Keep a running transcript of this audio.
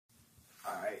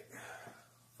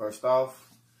First off,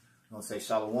 I'm going to say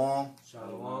Shalom.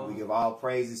 Shalom. We give all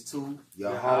praises to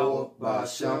Yahweh,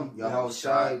 Ba'ashem,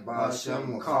 Yahushai, Ba'ashem,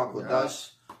 Makar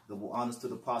Kodash. Double honors to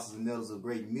the apostles and elders of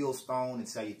great millstone, and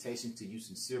salutations to you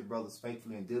sincere brothers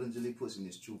faithfully and diligently pushing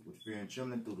this truth with fear and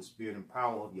trembling through the spirit and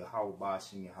power of Yahweh,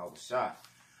 Ba'ashem, Yahushai.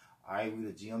 All right, we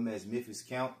the GMS Memphis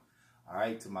count. All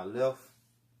right, to my left,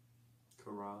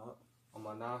 Karab.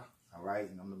 Amana. all right,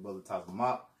 and I'm the brother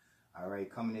Tazamak. All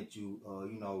right, coming at you,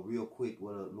 real quick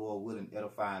with a Lord willing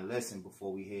edifying lesson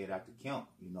before we head out to camp.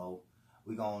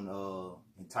 We're going to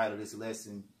entitle this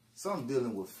lesson, something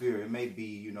dealing with fear. It may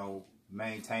be,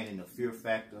 maintaining the fear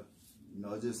factor.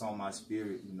 It's just on my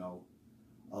spirit,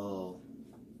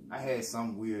 I had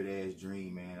some weird ass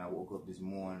dream, man. I woke up this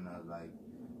morning, I was like,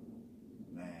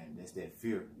 man, that's that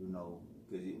fear,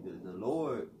 because the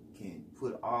Lord can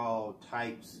put all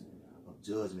types of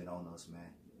judgment on us,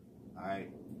 man. All right.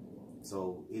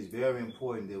 So it's very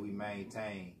important that we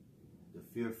maintain the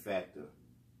fear factor,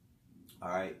 all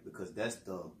right, because that's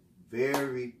the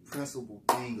very principal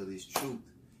thing of this truth,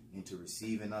 into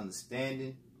receiving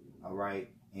understanding, all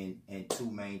right, and to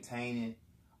maintaining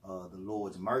the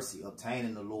Lord's mercy,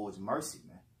 obtaining the Lord's mercy,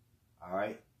 man, all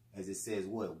right, as it says,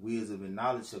 what? Wisdom and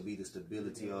knowledge shall be the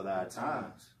stability of our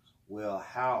times. Well,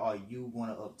 how are you going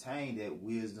to obtain that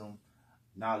wisdom,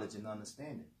 knowledge, and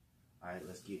understanding? All right,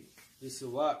 let's get it. This is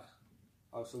what,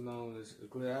 also known as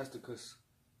Ecclesiasticus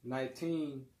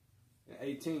 19 and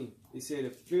 18. It said, the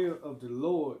fear of the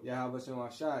Lord, Yahweh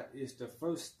Shemashai, is the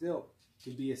first step to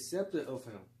be accepted of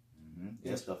him.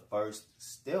 That's the first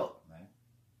step, man.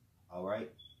 All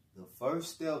right? The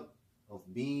first step of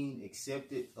being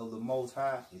accepted of the Most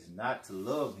High is not to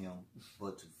love him,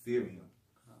 but to fear him.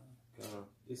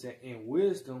 It said, in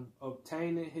wisdom,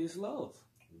 obtaining his love.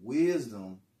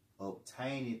 Wisdom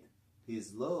obtaining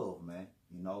his love, man.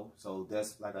 So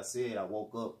that's, like I said, I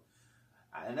woke up,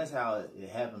 and that's how it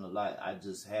happened a lot. I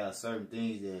just have certain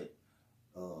things that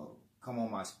come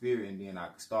on my spirit, and then I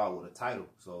can start with a title.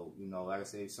 So, like I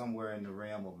said, somewhere in the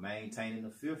realm of maintaining the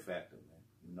fear factor,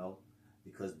 man,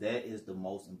 because that is the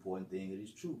most important thing of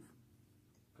this truth.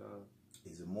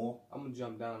 Is it more? I'm going to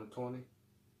jump down to 20.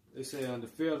 They say, the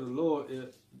fear of the Lord,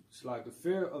 it's like the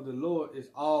fear of the Lord is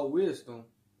all wisdom,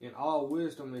 and all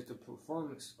wisdom is the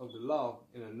performance of the law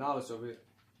and the knowledge of it.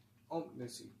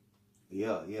 Let's see.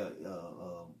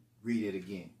 Read it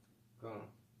again.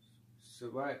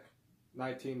 Sirach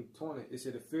 19:20. It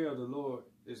said the fear of the Lord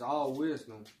is all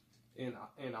wisdom,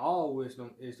 and all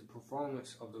wisdom is the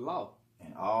performance of the law.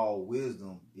 And all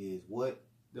wisdom is what?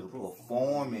 The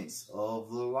performance of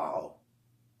the law.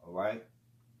 All right.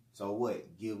 So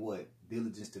what? Give what?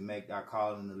 Diligence to make thy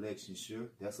calling and election sure.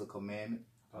 That's a commandment.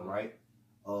 All right.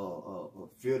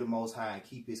 Fear the Most High and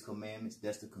keep his commandments.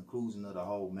 That's the conclusion of the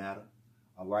whole matter.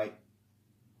 All right.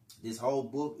 This whole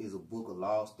book is a book of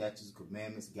laws, statutes,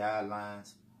 commandments,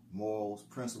 guidelines, morals,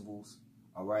 principles.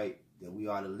 All right. That we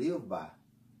are to live by.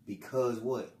 Because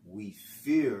what? We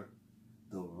fear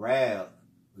the wrath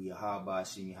of Yahweh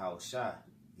Ba'ashem Yahushai.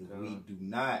 If we do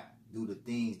not do the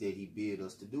things that he bid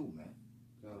us to do, man.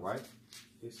 Right?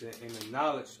 It said in the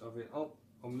knowledge of his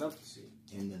omnipotency.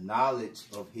 In the knowledge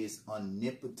of his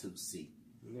omnipotency.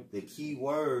 The key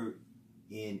word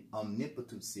in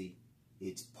omnipotency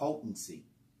is potency.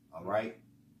 All right?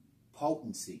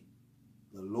 Potency.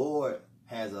 The Lord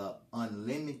has an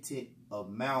unlimited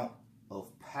amount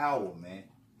of power, man.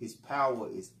 His power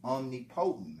is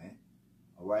omnipotent, man.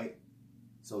 All right?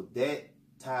 So that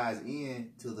ties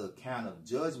in to the kind of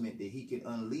judgment that he can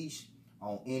unleash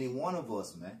on any one of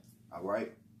us, man. All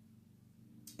right?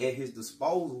 At his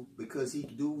disposal, because he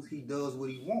does what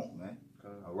he wants, man.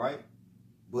 All right?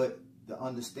 But the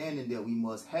understanding that we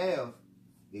must have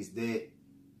is that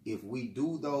if we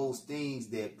do those things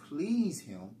that please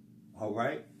him, all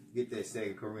right? Get that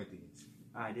 2 Corinthians.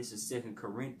 All right, this is 2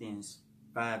 Corinthians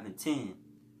 5 and 10.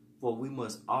 For we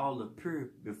must all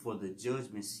appear before the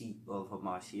judgment seat of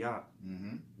Hamashiach,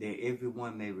 that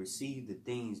everyone may receive the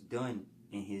things done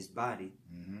in his body,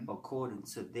 according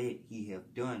to that he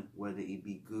have done, whether it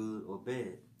be good or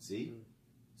bad. See?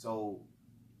 So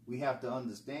we have to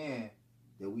understand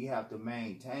that we have to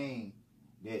maintain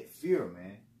that fear,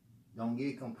 man. Don't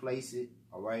get complacent,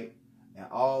 all right? And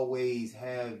always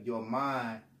have your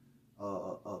mind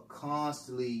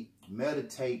constantly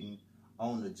meditating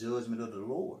on the judgment of the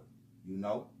Lord.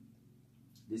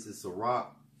 This is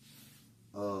Sirach.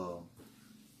 Let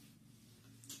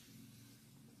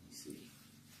me see.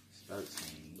 It's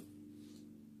 13.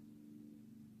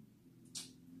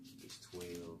 It's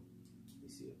 12.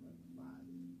 Let's see if I can find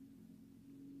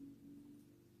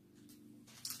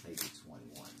it. Maybe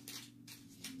 21.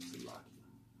 It's a lot.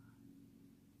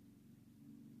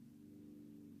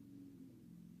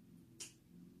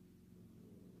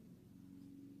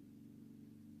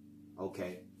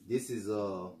 Okay, this is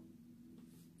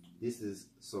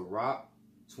Sirach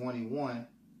 21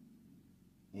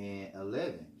 and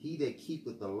 11. He that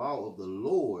keepeth the law of the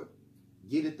Lord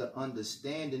getteth the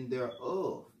understanding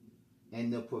thereof,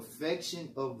 and the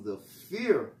perfection of the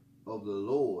fear of the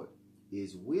Lord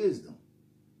is wisdom.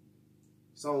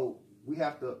 So we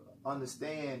have to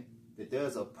understand that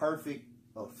there's a perfect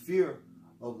fear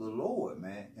of the Lord,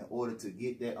 man, in order to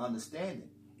get that understanding.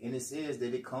 And it says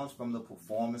that it comes from the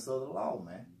performance of the law,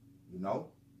 man. You know?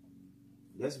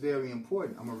 That's very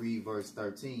important. I'm going to read verse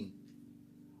 13.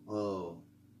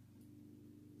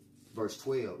 Verse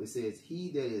 12. It says, he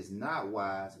that is not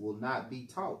wise will not be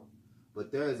taught,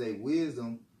 but there is a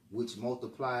wisdom which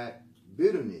multiplied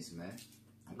bitterness, man.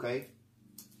 Okay?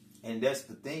 And that's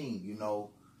the thing, you know.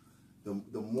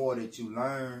 The more that you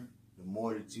learn, the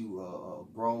more that you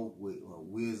grow with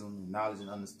wisdom, knowledge, and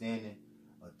understanding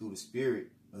through the Spirit,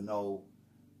 you know,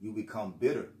 you become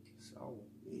bitter. So,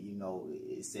 you know,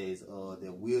 it says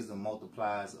that wisdom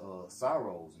multiplies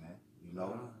sorrows, man. You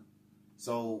know,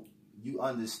 so you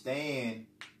understand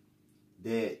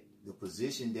that the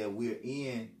position that we're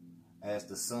in as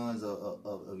the sons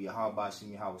of Yahweh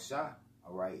Shem Yahweh Shai,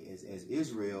 all right, as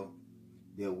Israel,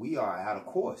 that we are out of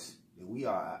course, that we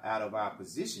are out of our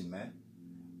position, man.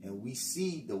 And we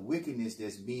see the wickedness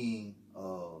that's being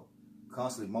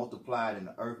constantly multiplied in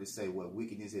the earth. It say, well,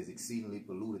 wickedness has exceedingly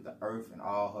polluted the earth, and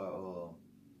all her,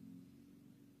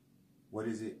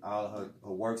 all her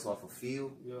works are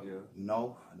fulfilled. Yeah. You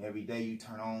know, and every day you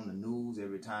turn on the news,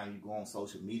 every time you go on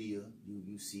social media,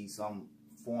 you see some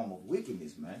form of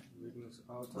wickedness, man.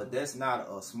 But that's not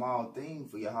a small thing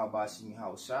for Yahweh Shem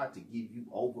Yahweh Shai to give you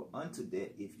over unto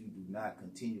that if you do not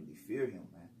continually fear him,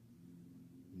 man.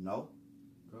 You know?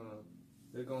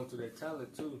 They're going through their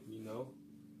talent too, you know.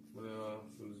 When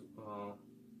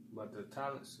about the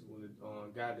talents, when the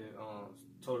guy that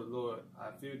told the Lord,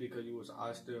 I feared thee because you was an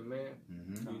austere man,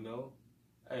 you know.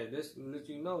 Hey, this let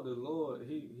you know the Lord,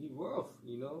 he rough,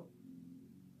 you know.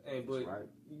 Hey, but right.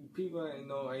 People ain't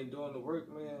doing the work,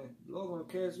 man. The Lord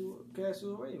gonna cast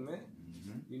you away, man.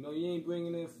 You know, you ain't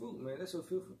bringing in fruit, man. That's a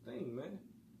fearful thing, man.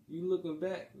 You looking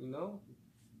back, you know.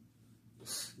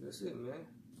 That's it, man.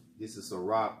 This is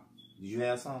Sirach. Did you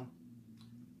have something?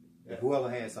 Yeah. If whoever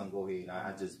had something, go ahead.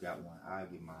 I just got one. I'll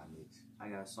get mine next. I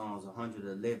got Psalms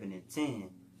 111 and 10.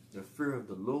 The fear of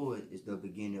the Lord is the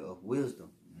beginning of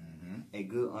wisdom. A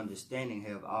good understanding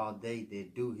have all they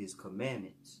that do his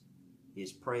commandments.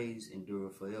 His praise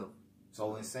endureth forever.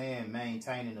 So in saying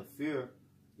maintaining the fear,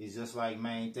 it's just like,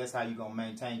 that's how you're going to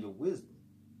maintain your wisdom.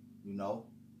 You know?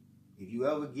 If you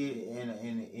ever get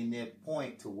in that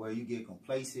point to where you get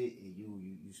complacent and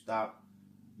you stop,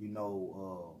 you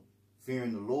know,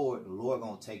 fearing the Lord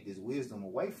going to take this wisdom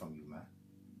away from you, man.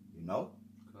 You know?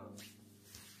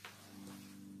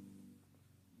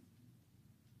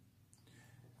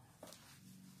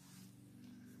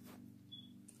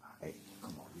 Hey,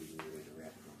 come on. We're ready to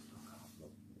wrap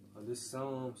it up. This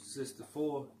Psalm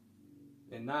 64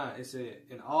 and 9, it said,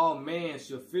 and all man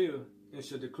shall fear and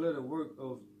shall declare the work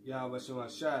of Yahweh Shem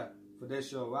Shai, for they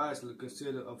shall wisely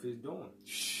consider of his doing.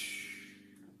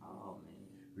 Oh, man.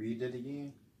 Read that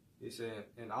again. It said,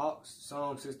 in all,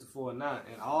 Psalm 64 and 9,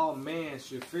 and all man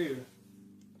should fear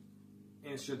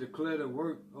and should declare the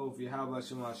work of Yahweh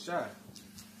Shem Shai,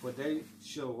 for they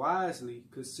shall wisely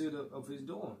consider of his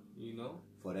doing, you know.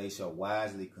 For they shall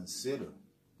wisely consider.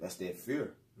 That's that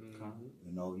fear.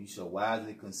 You know, you shall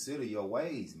wisely consider your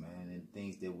ways, man, and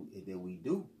things that we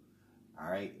do. All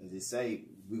right, as it say,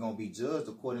 we're gonna be judged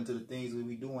according to the things that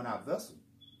we do in our vessel.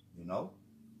 You know.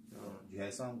 You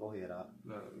had something? Go ahead, Al.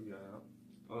 No,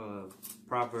 yeah.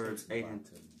 Proverbs 8 and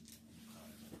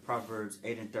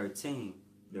 13.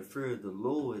 The fear of the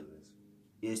Lord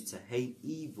is to hate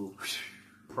evil,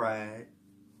 pride,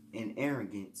 and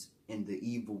arrogance in the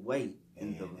evil way.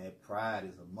 And that pride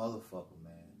is a motherfucker,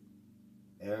 man.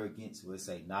 Arrogance, we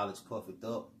say knowledge puffeth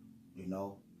up, you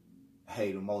know.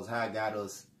 Hey, the Most High got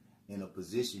us in a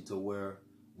position to where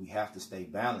we have to stay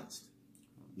balanced.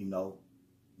 You know,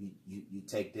 you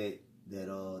take that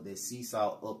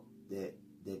seesaw up, that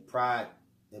pride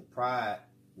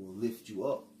will lift you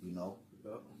up, you know.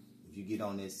 Yep. If you get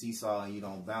on that seesaw and you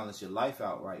don't balance your life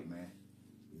out right, man,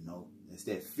 you know, it's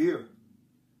that fear,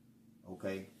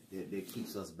 okay, that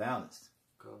keeps us balanced.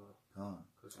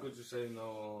 Because scripture say, you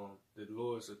know, the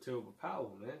Lord is a terrible power,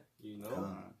 man. You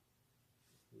know,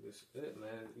 that's it,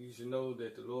 man. You should know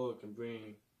that the Lord can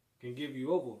give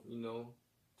you over, you know,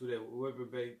 to that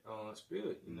reprobate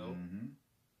spirit, you know.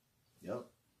 Yep.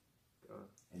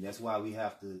 And that's why we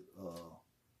have to,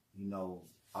 you know,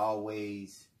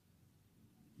 always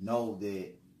know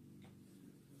that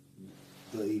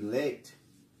the elect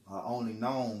are only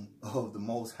known of the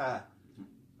Most High.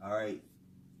 All right.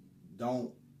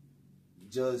 Don't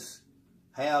just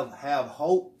have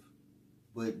hope,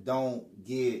 but don't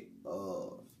get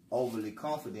overly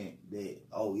confident that,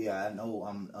 oh yeah, I know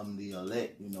I'm the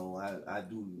elect. You know, I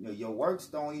do. You know, your works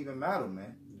don't even matter,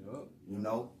 man. Yep. You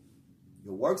know,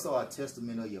 your works are a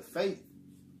testament of your faith.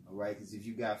 All right, because if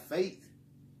you got faith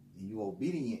and you're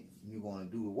obedient, you're going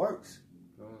to do the works.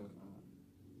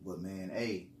 But man,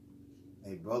 hey,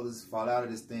 brothers, fall out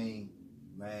of this thing,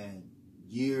 man.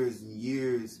 Years and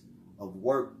years of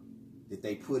work that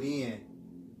they put in,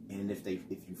 and if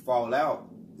you fall out,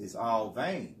 it's all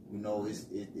vain. You know,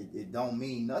 it don't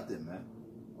mean nothing, man.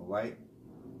 All right,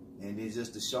 and it's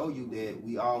just to show you that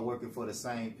we all working for the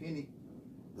same penny.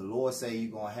 The Lord say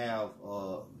you're gonna have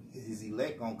His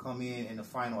elect gonna come in the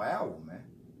final hour, man.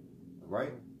 All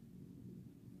right.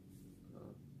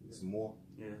 Some more.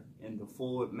 Yeah, and the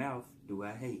forward mouth do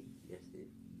I hate. That's it.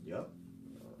 Yep.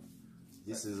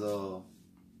 This is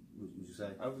what you say?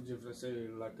 I was just gonna say,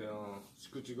 like the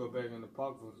scripture go back in the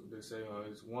Apocrypha, they say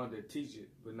it's one that teach it,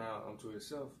 but now unto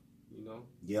itself, you know.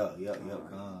 Yeah.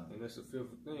 And that's a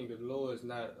fearful thing, because the Lord is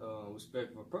not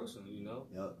respectful person, you know.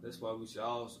 Yep. That's why we should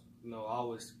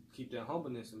always keep that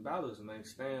humbleness in battles, man.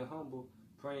 Stand humble,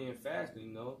 praying, fasting,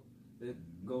 you know. That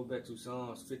go back to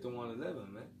Psalms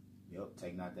 51:11, man. Yep.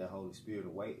 Take not that Holy Spirit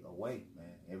away,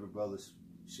 man. Every brother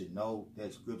should know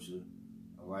that scripture.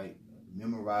 All right.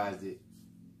 Memorize it.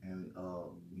 And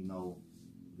you know,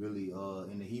 really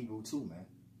in the Hebrew too, man.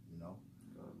 You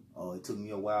know, it took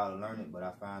me a while to learn it, but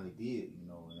I finally did. You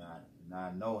know, and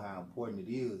I know how important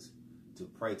it is to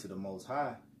pray to the Most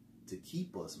High to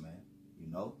keep us, man.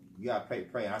 You know, you gotta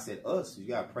pray. And I said us. You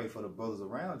gotta pray for the brothers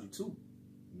around you too.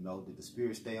 You know, that the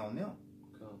Spirit stay on them.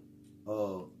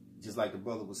 Just like the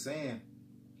brother was saying,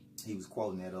 he was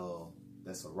quoting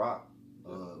that Sirach,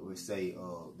 where it say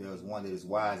there is one that is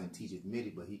wise and teacheth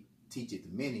many, but he teacheth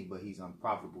many, but he's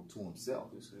unprofitable to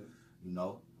himself. You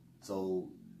know, so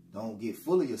don't get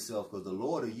full of yourself, because the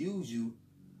Lord will use you,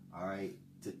 all right,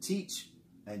 to teach.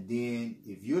 And then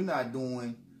if you're not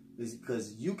doing, is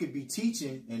because you could be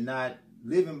teaching and not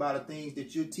living by the things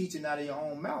that you're teaching out of your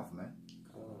own mouth, man.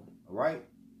 All right,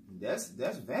 that's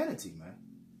vanity, man.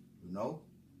 You know,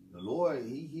 the Lord,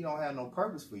 he don't have no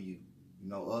purpose for you, you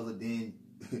know, other than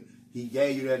he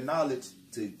gave you that knowledge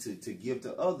to give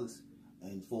to others.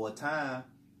 And for a time,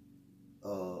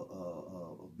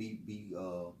 be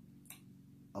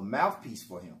a mouthpiece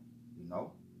for him, you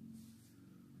know.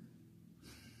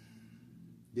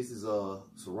 This is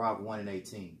Sirach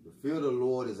 1:18. The fear of the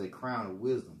Lord is a crown of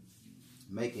wisdom,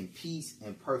 making peace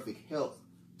and perfect health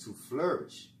to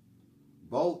flourish,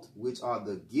 both which are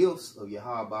the gifts of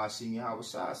Yahweh Ba'ashim Yahweh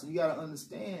Shai. So you got to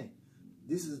understand,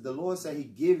 this is the Lord say he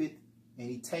give it and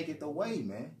he take it away,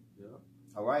 man.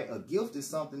 All right, a gift is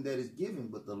something that is given,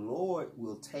 but the Lord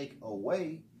will take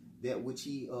away that which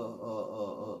he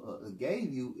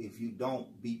gave you if you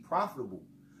don't be profitable.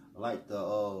 Like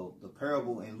the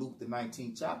parable in Luke the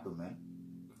 19th chapter, man.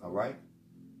 All right,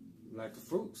 like the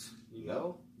fruits, you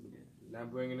know, not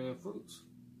bringing in fruits.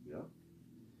 Yeah.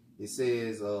 It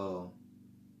says,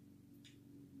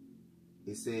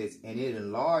 and it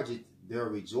enlargeth their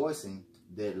rejoicing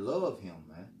that love him,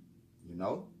 man. You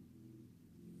know.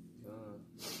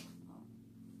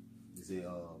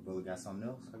 Brother got something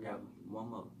else? I got one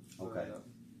more. Okay.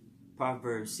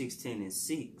 Proverbs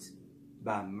 16:6.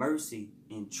 By mercy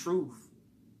and truth,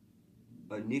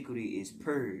 iniquity is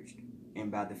purged,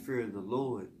 and by the fear of the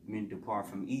Lord, men depart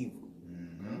from evil.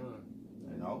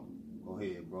 You know, go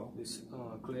ahead, bro.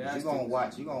 You're gonna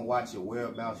watch your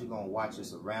whereabouts. You're gonna watch your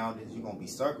surroundings. You're gonna be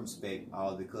circumspect,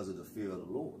 all because of the fear of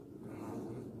the Lord.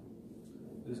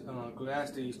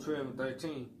 Ecclesiastes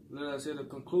 12:13. Let us hear the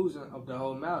conclusion of the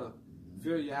whole matter.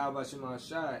 Fear Yahweh Shema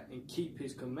Shai and keep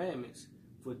his commandments,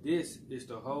 for this is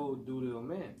the whole duty of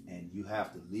man. And you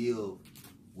have to live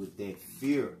with that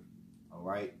fear, all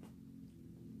right?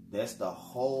 That's the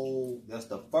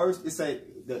first, it say,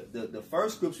 the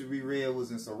first scripture we read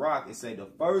was in Sirach. It say the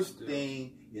first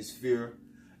thing is fear,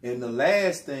 and the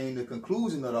last thing, the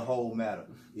conclusion of the whole matter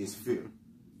is fear,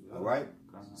 all right?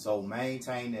 So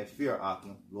maintain that fear,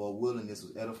 Akim. Lord willing, this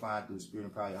was edifying through the Spirit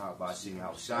and power of Yahweh Ba'ashim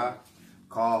Yahweh Shai.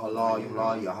 Call halal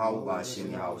Yahweh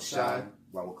Ba'ashim Yahweh Shai.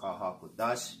 Rawakah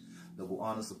HaKodash. Double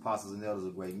honors, apostles and elders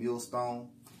of Great Millstone.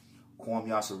 Kwam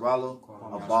Yasharallah.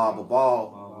 Abab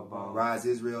Abal. Rise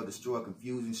Israel, destroy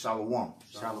confusion. Shalom.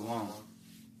 Shalom.